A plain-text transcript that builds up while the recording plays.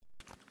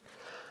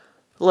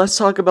Let's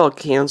talk about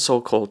cancel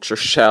culture,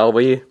 shall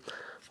we?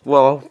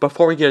 Well,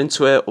 before we get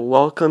into it,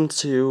 welcome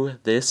to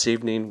This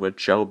Evening with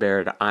Joe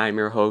Baird. I'm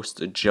your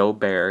host, Joe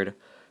Baird,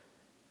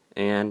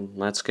 and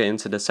let's get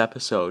into this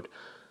episode.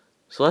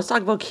 So let's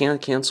talk about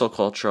cancel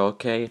culture,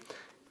 okay?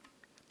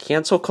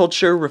 Cancel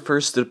culture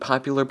refers to the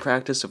popular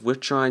practice of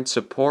withdrawing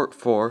support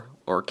for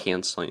or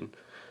canceling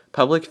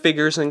public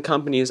figures and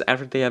companies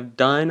after they have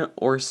done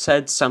or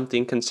said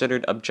something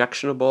considered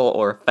objectionable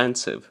or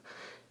offensive.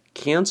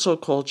 Cancel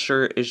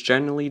culture is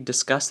generally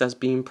discussed as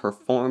being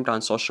performed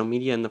on social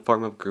media in the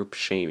form of group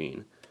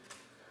shaming.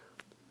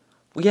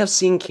 We have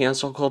seen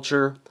cancel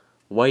culture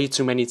way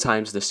too many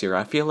times this year.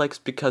 I feel like it's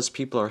because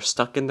people are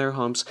stuck in their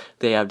homes,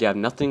 they have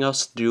nothing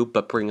else to do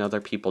but bring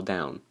other people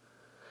down.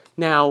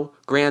 Now,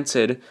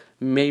 granted,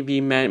 maybe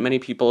many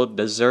people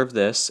deserve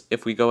this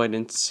if we go ahead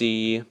and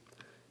see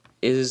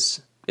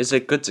is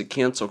it good to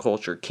cancel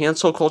culture?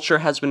 Cancel culture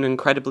has been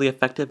incredibly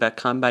effective at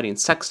combating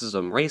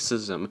sexism,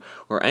 racism,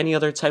 or any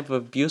other type of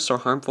abuse or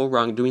harmful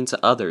wrongdoing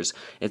to others.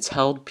 It's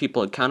held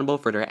people accountable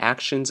for their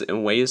actions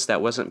in ways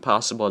that wasn't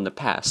possible in the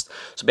past.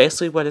 So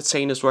basically what it's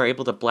saying is we're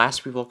able to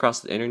blast people across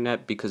the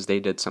internet because they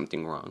did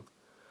something wrong.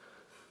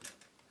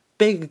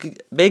 Big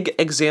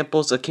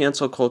examples of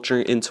cancel culture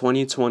in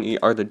 2020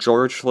 are the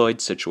George Floyd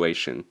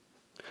situation,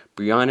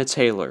 Breonna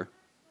Taylor,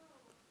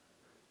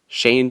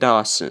 Shane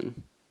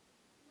Dawson,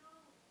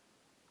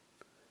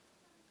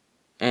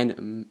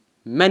 and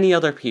many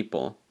other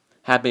people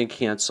have been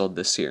canceled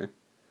this year.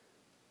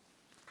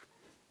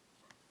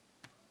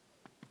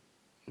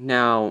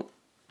 Now,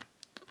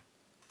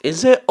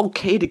 is it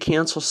okay to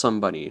cancel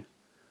somebody?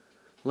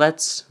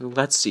 Let's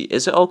see.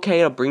 Is it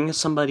okay to bring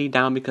somebody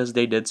down because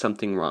they did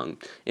something wrong?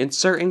 In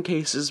certain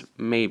cases,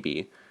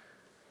 maybe.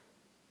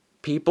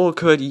 People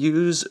could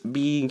use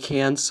being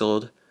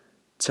canceled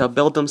to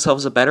build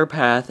themselves a better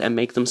path and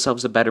make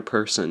themselves a better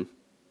person.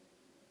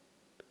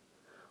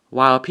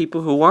 While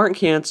people who aren't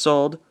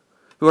canceled,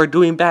 who are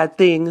doing bad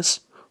things,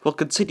 will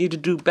continue to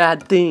do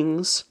bad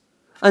things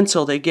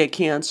until they get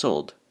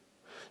canceled.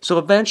 So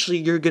eventually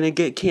you're going to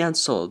get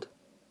canceled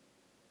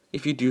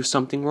if you do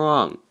something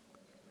wrong.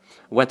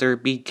 Whether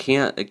it be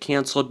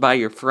canceled by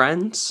your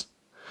friends,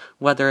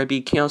 whether it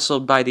be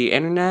canceled by the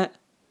internet,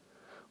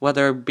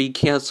 whether it be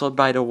canceled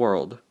by the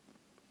world.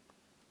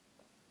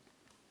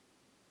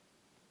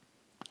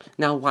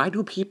 Now, why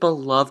do people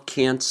love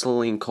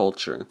canceling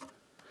culture?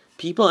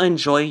 People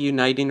enjoy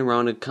uniting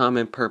around a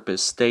common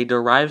purpose. They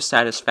derive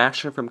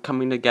satisfaction from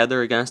coming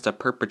together against a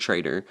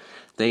perpetrator.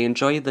 They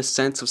enjoy the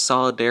sense of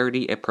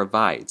solidarity it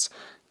provides.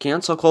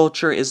 Cancel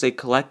culture is a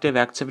collective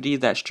activity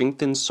that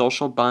strengthens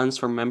social bonds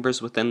for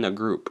members within the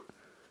group.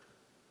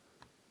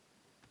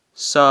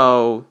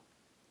 So,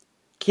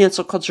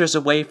 cancel culture is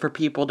a way for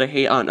people to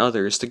hate on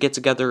others, to get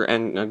together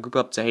and group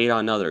up to hate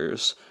on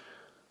others.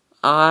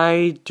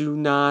 I do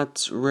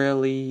not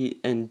really,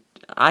 and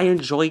I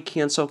enjoy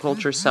cancel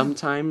culture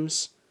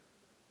sometimes.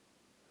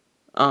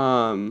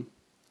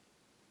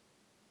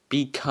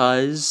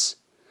 Because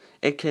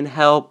it can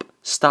help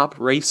stop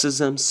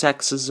racism,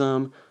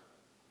 sexism,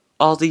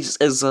 all these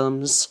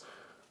isms.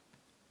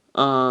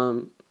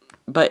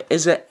 But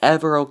is it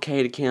ever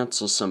okay to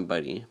cancel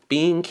somebody?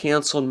 Being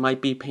canceled might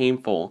be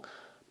painful,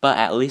 but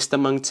at least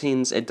among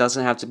teens, it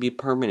doesn't have to be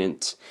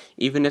permanent.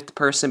 Even if the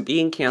person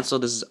being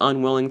canceled is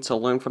unwilling to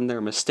learn from their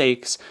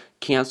mistakes,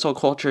 cancel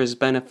culture is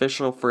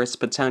beneficial for its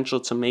potential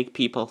to make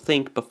people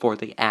think before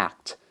they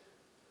act.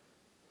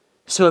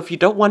 So if you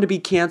don't want to be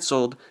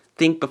canceled,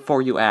 think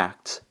before you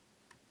act.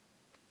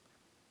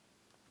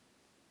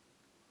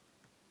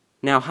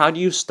 Now, how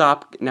do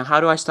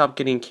I stop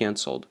getting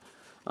canceled?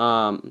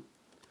 3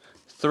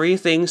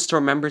 things to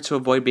remember to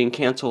avoid being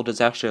canceled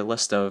is actually a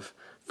list of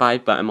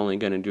 5, but I'm only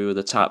going to do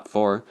the top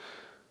 4.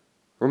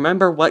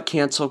 Remember what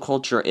cancel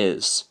culture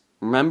is.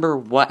 Remember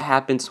what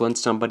happens when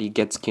somebody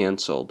gets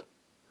canceled.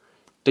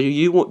 Do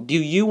you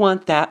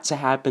want that to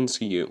happen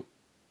to you?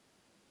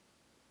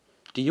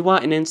 Do you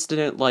want an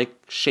incident like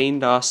Shane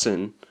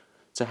Dawson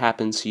to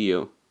happen to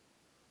you?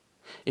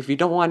 If you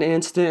don't want an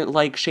incident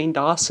like Shane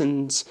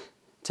Dawson's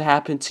to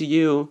happen to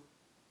you,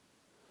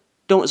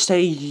 don't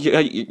say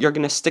you're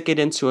gonna stick it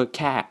into a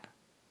cat.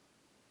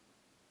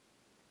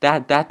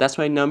 That's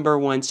my number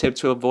 1 tip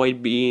to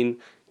avoid being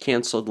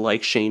canceled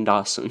like Shane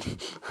Dawson.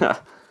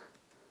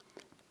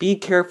 Be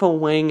careful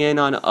weighing in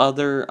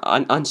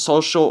on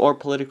social or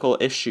political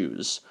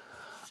issues.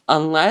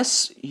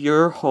 Unless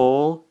your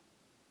whole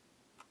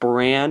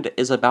brand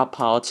is about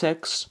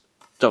politics,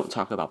 don't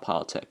talk about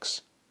politics.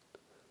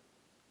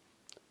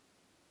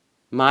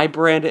 My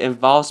brand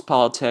involves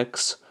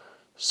politics,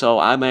 so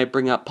I might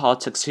bring up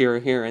politics here,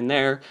 and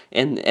there.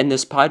 And in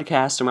this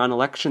podcast around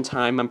election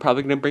time, I'm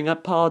probably going to bring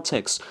up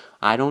politics.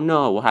 I don't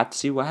know. We'll have to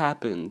see what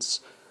happens.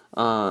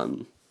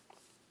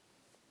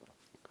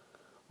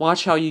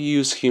 Watch how you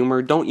use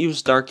humor. Don't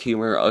use dark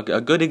humor.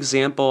 A good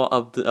example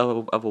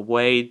of a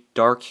way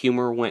dark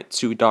humor went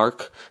too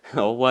dark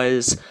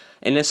was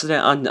an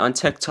incident on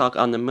TikTok,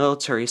 on the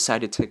military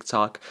side of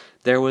TikTok.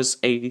 There was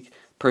a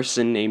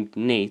person named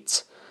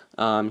Nate.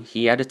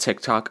 He had a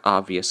TikTok,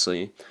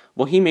 obviously,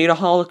 Well, he made a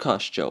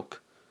Holocaust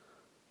joke.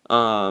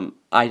 I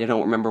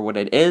don't remember what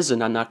it is,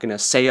 and I'm not going to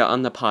say it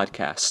on the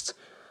podcast.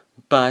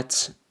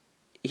 But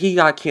he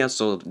got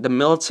canceled. The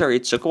military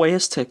took away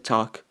his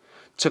TikTok,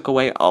 took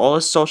away all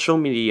his social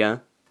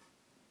media,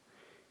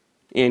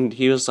 and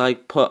he was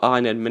like put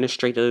on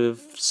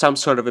some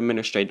sort of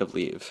administrative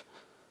leave.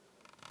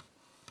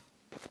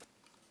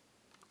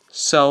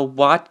 So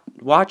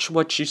watch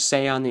what you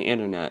say on the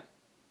internet.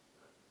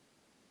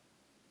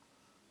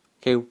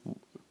 Okay,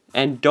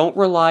 and don't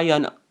rely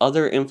on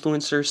other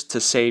influencers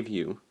to save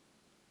you.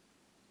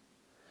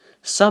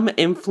 Some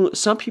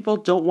people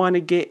don't want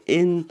to get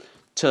into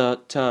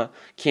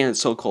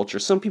cancel culture.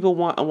 Some people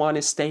want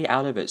to stay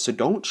out of it. So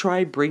don't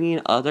try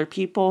bringing other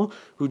people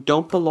who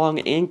don't belong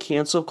in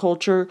cancel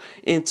culture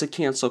into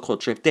cancel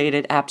culture if they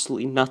did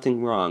absolutely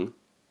nothing wrong.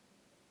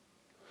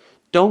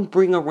 Don't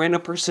bring a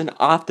random person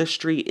off the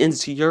street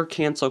into your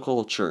cancel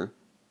culture.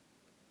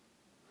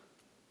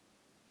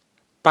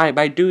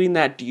 By doing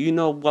that, do you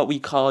know what we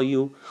call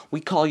you?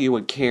 We call you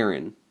a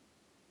Karen.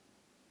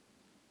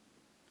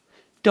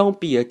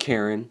 Don't be a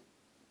Karen.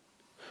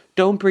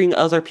 Don't bring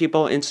other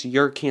people into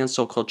your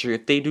cancel culture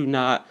if they do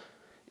not,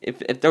 if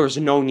there was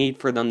no need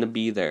for them to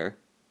be there.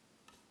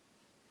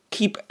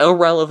 Keep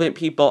irrelevant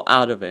people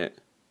out of it.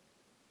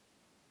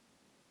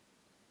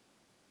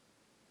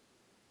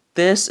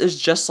 This is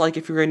just like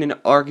if you're in an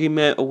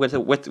argument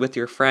with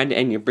your friend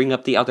and you bring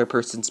up the other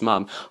person's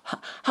mom.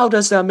 How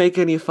does that make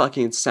any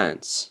fucking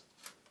sense?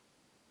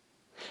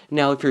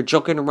 Now, if you're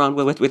joking around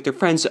with your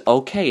friends,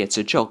 okay, it's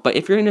a joke. But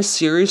if you're in a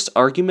serious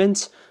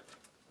argument,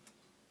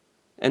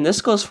 and this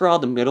goes for all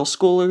the middle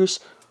schoolers,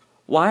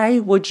 why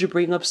would you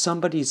bring up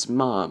somebody's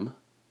mom?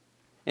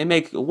 It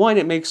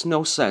makes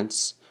no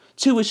sense.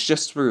 2, it's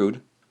just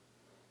rude.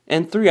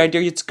 And 3, I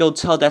dare you to go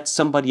tell that to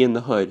somebody in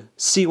the hood.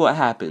 See what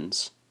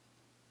happens.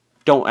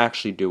 Don't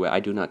actually do it. I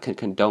do not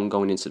condone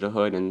going into the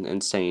hood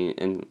and saying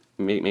and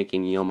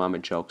making yo mama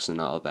jokes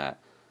and all of that.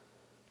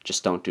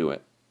 Just don't do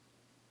it.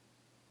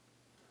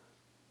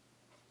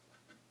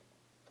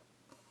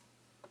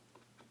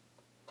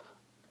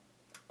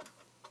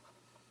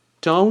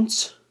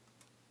 Don't.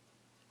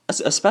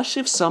 Especially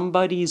if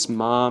somebody's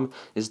mom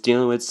is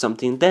dealing with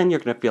something, then you're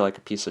going to feel like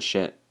a piece of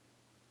shit.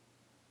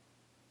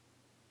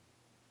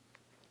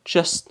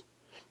 Just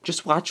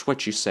watch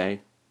what you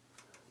say.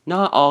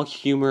 Not all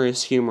humor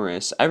is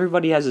humorous.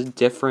 Everybody has a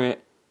different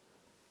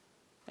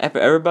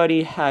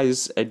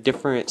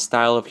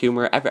style of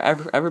humor.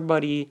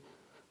 Everybody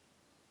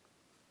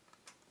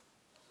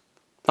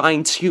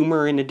finds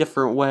humor in a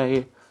different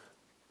way.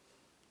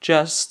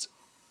 Just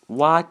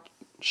watch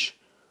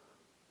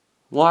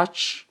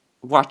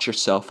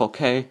yourself,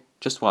 okay?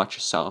 Just watch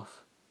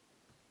yourself.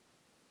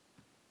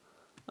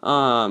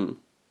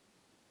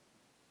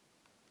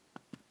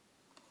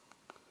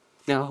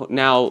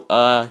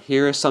 Now,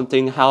 here is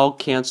something how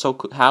cancel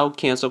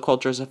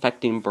culture is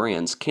affecting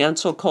brands.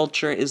 Cancel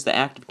culture is the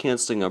act of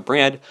canceling a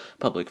brand,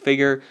 public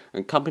figure,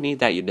 or company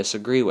that you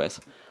disagree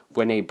with.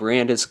 When a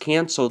brand is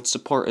canceled,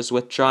 support is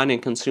withdrawn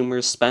and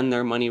consumers spend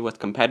their money with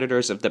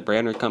competitors if the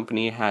brand or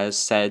company has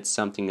said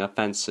something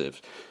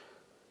offensive.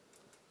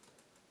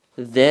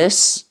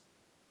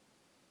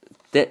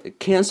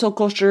 Cancel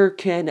culture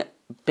can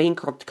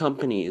bankrupt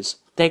companies.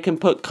 They can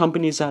put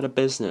companies out of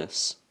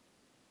business.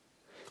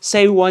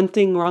 Say one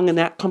thing wrong and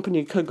that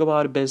company could go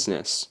out of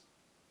business.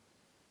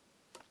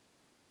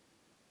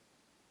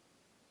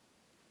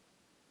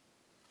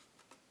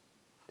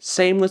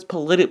 Same with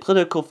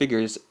political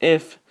figures.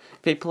 If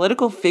a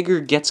political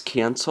figure gets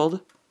canceled,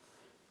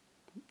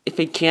 if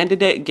a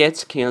candidate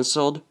gets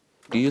canceled,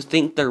 do you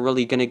think they're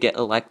really going to get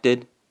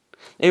elected?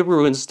 It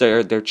ruins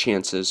their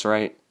chances,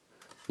 right?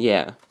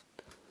 Yeah.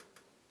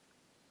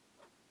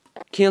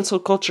 Cancel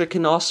culture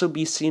can also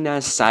be seen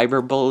as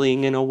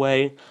cyberbullying in a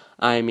way.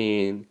 I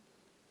mean,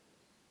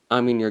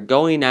 you're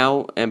going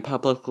out and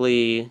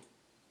publicly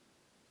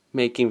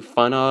making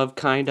fun of,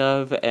 kind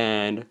of,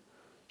 and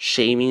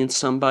shaming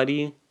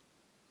somebody.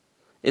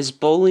 Is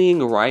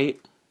bullying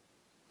right?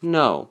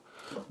 No.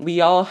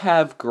 We all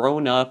have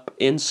grown up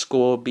in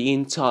school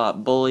being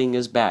taught bullying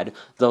is bad,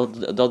 though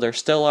there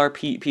still are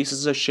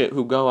pieces of shit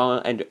who go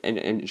on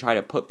and try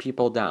to put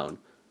people down.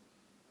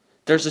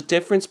 There's a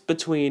difference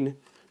between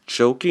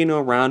joking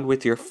around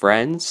with your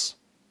friends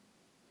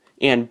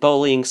and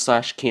bullying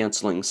 /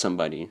 canceling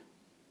somebody.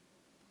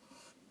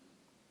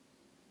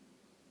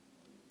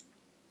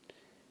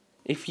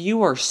 If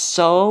you are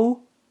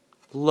so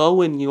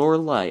low in your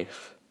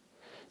life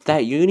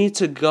that you need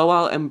to go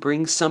out and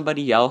bring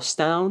somebody else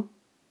down,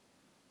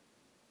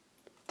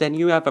 then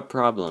you have a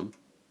problem.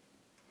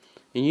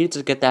 And you need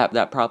to get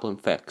that problem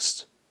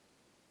fixed.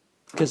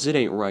 Because it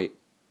ain't right.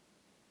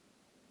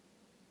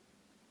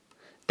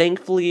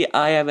 Thankfully,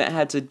 I haven't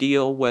had to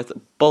deal with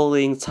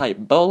type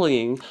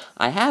bullying.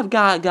 I have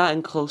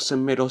gotten close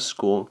in middle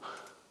school.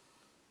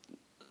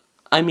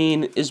 I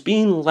mean, is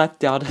being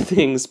left out of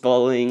things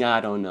bullying? I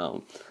don't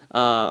know.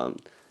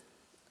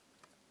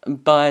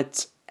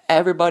 But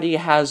everybody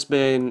has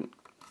been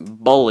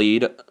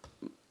bullied.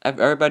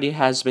 Everybody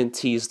has been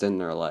teased in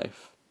their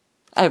life.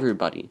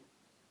 Everybody.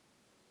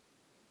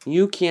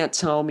 You can't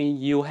tell me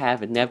you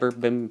have never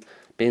been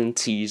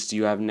teased,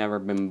 you have never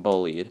been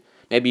bullied.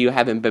 Maybe you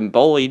haven't been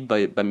bullied,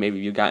 but maybe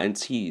you gotten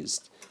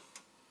teased.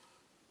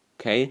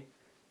 Okay?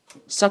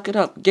 Suck it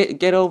up.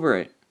 Get over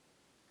it.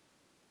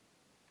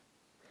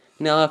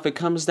 Now, if it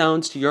comes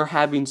down to you're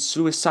having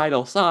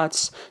suicidal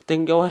thoughts,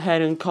 then go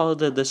ahead and call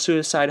the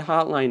suicide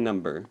hotline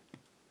number.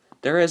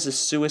 There is a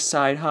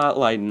suicide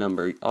hotline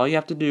number. All you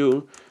have to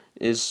do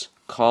is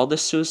call the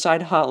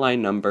suicide hotline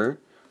number.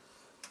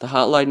 The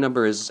hotline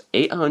number is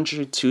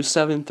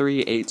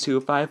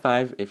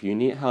 800-273-8255. If you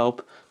need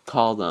help,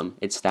 call them.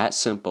 It's that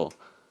simple.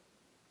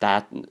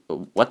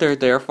 What they're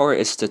there for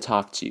is to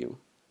talk to you.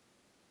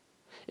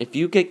 If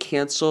you get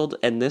canceled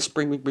and this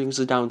brings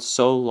it down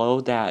so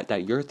low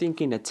that you're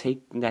thinking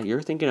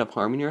of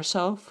harming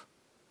yourself,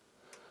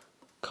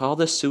 call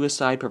the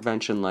Suicide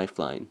Prevention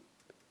Lifeline.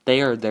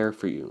 They are there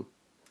for you.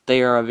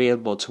 They are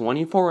available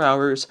 24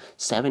 hours,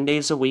 7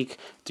 days a week,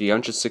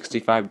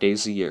 365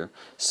 days a year.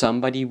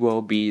 Somebody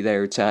will be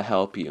there to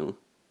help you.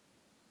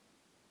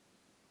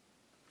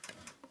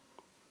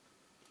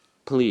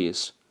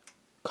 Please,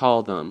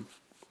 call them.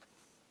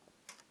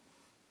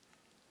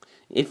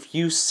 If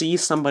you see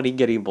somebody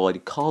getting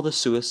bullied, call the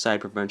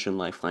Suicide Prevention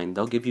Lifeline.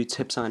 They'll give you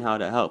tips on how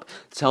to help.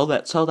 Tell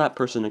that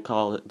person to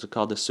call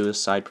the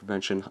Suicide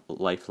Prevention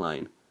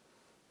Lifeline.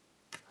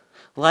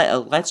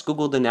 Let's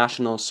Google the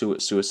national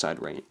suicide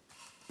rate.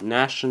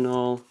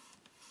 National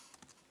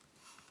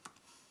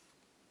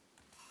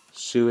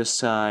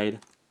suicide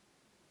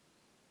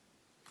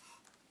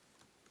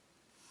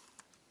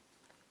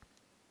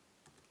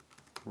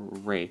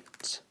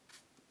rate.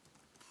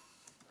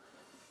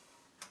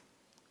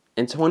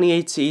 In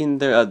 2018,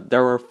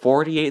 there were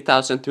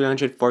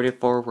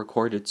 48,344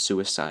 recorded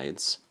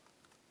suicides.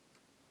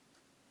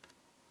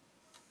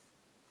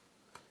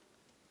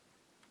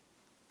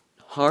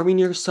 Harming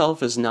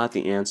yourself is not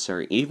the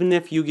answer. Even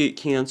if you get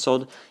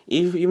canceled,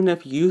 even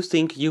if you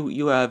think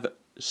you have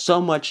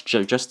so much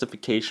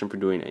justification for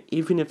doing it,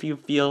 even if you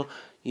feel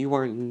you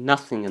are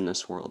nothing in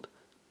this world,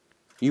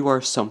 you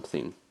are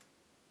something.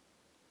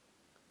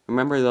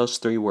 Remember those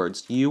 3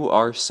 words. You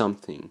are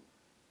something.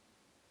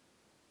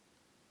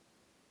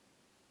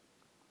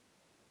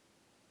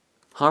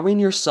 Harming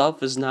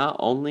yourself is not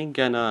only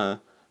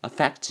gonna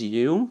affect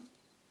you,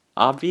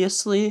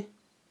 obviously,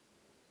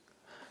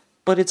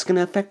 but it's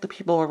gonna affect the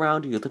people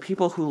around you, the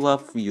people who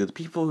love you, the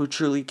people who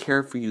truly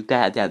care for you,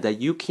 that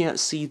you can't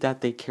see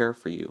that they care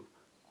for you.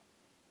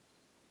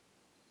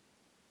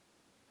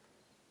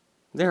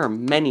 There are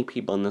many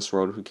people in this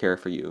world who care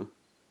for you.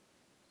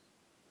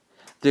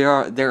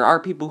 There are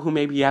people who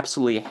maybe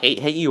absolutely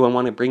hate you and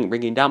want to bring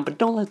you down, but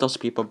don't let those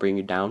people bring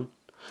you down.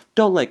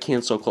 Don't let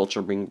cancel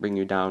culture bring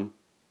you down.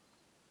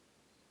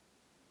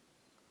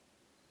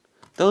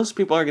 Those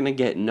people are gonna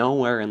get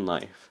nowhere in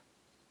life.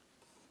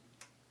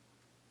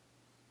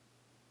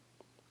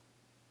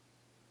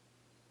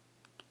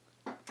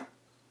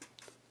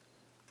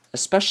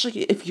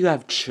 Especially if you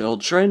have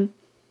children.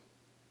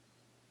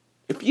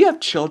 If you have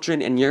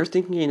children and you're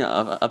thinking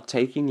of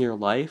taking your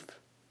life,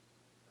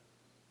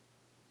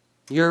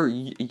 you're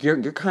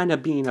kind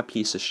of being a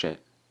piece of shit.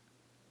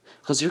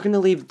 Because you're going to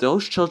leave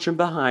those children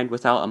behind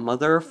without a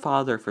mother or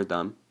father for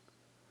them.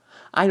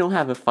 I don't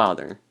have a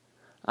father.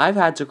 I've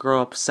had to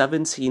grow up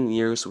 17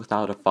 years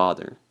without a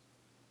father.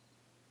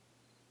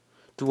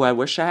 Do I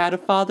wish I had a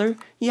father?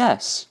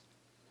 Yes.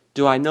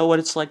 Do I know what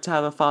it's like to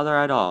have a father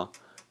at all?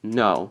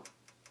 No.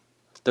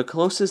 The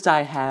closest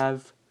I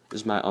have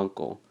is my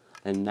uncle,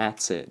 and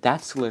that's it.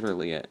 That's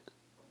literally it.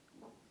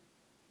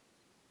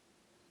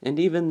 And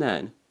even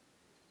then,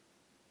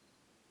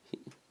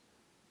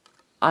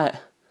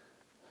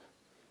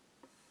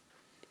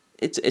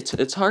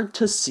 it's hard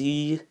to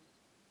see.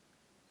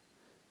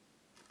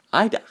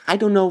 I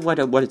don't know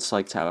what it's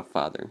like to have a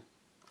father,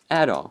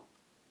 at all.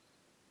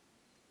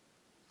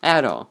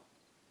 At all.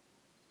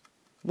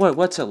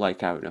 What's it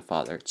like having a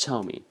father?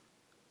 Tell me.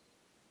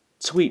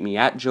 Tweet me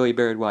at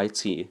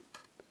JoeyBairdYT.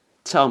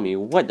 Tell me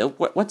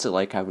what's it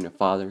like having a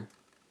father.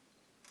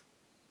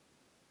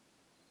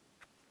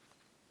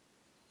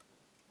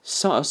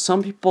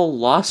 Some people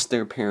lost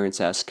their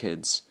parents as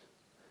kids,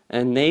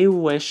 and they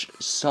wish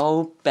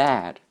so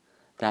bad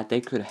that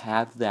they could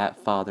have that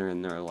father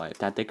in their life,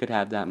 that they could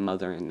have that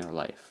mother in their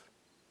life.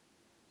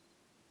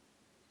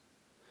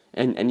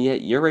 And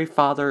yet you're a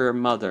father or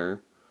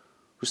mother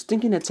who's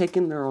thinking of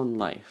taking their own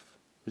life.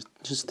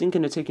 Who's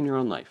thinking of taking your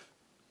own life.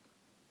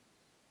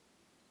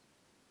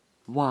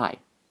 Why?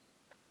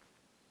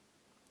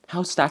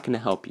 How's that going to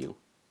help you?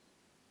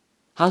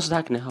 How's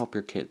that going to help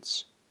your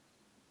kids?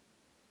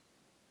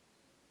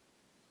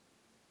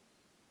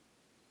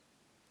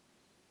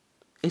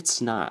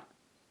 It's not.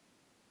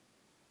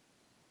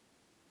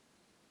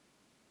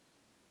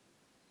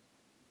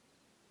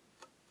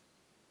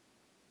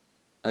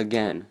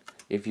 Again,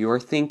 if you're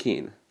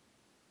thinking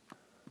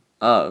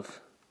of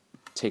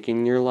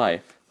taking your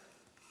life,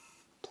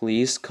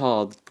 please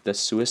call the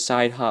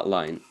suicide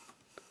hotline.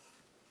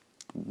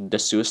 The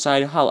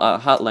suicide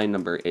hotline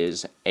number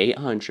is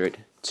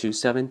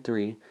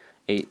 800-273-8255.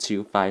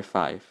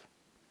 8255.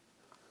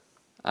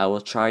 I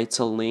will try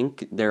to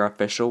link their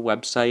official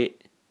website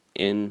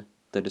in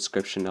the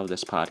description of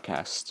this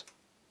podcast.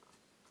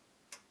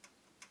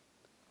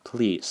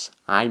 Please,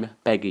 I'm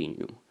begging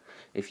you.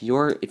 If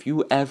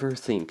you ever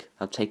think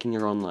of taking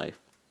your own life,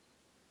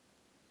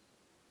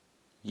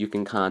 you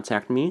can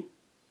contact me.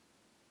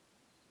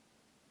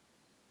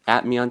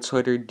 At me on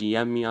Twitter,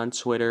 DM me on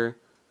Twitter,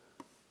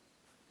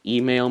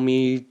 email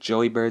me,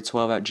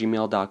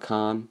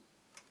 joeybird12@gmail.com.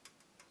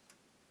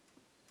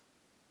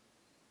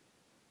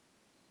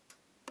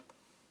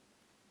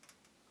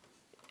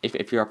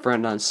 If you're a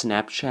friend on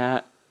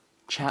Snapchat,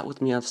 chat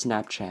with me on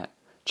Snapchat.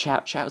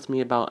 Chat with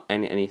me about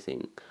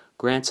anything.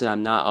 Granted,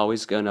 I'm not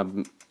always gonna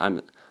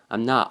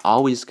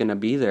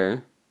be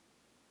there.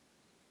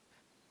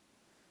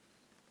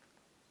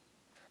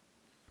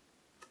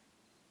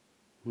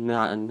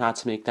 Not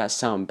to make that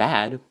sound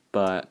bad,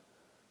 but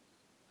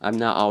I'm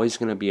not always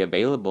gonna be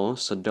available,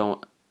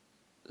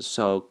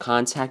 so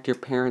contact your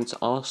parents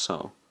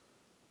also.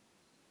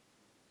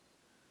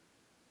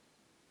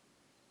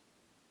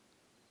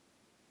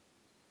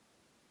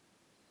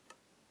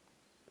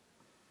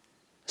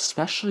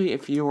 Especially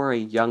if you are a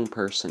young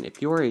person,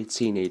 if you are a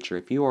teenager,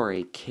 if you are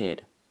a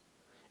kid,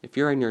 if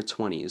you're in your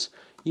 20s,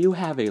 you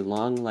have a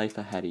long life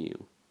ahead of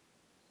you.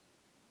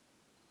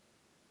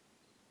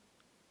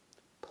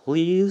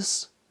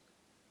 Please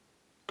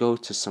go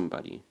to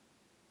somebody.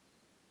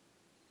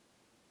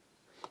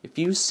 If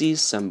you see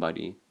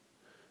somebody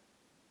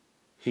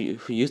who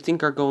you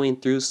think are going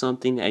through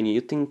something and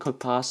you think could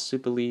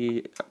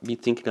possibly be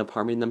thinking of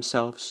harming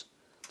themselves,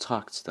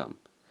 talk to them.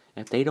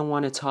 If they don't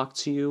want to talk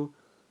to you,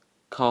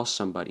 call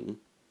somebody.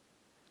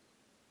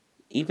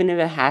 Even if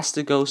it has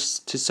to go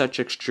to such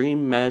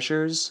extreme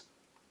measures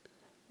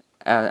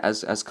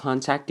as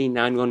contacting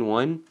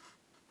 911,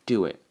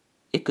 do it.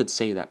 It could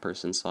save that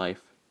person's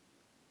life.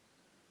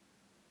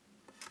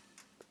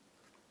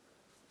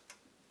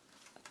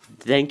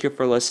 Thank you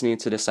for listening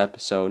to this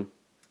episode.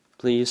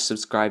 Please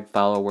subscribe,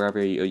 follow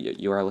wherever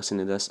you are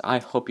listening to this. I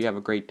hope you have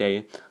a great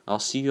day. I'll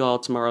see you all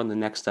tomorrow in the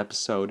next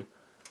episode.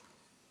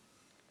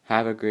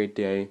 Have a great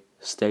day.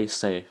 Stay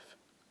safe.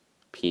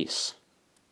 Peace.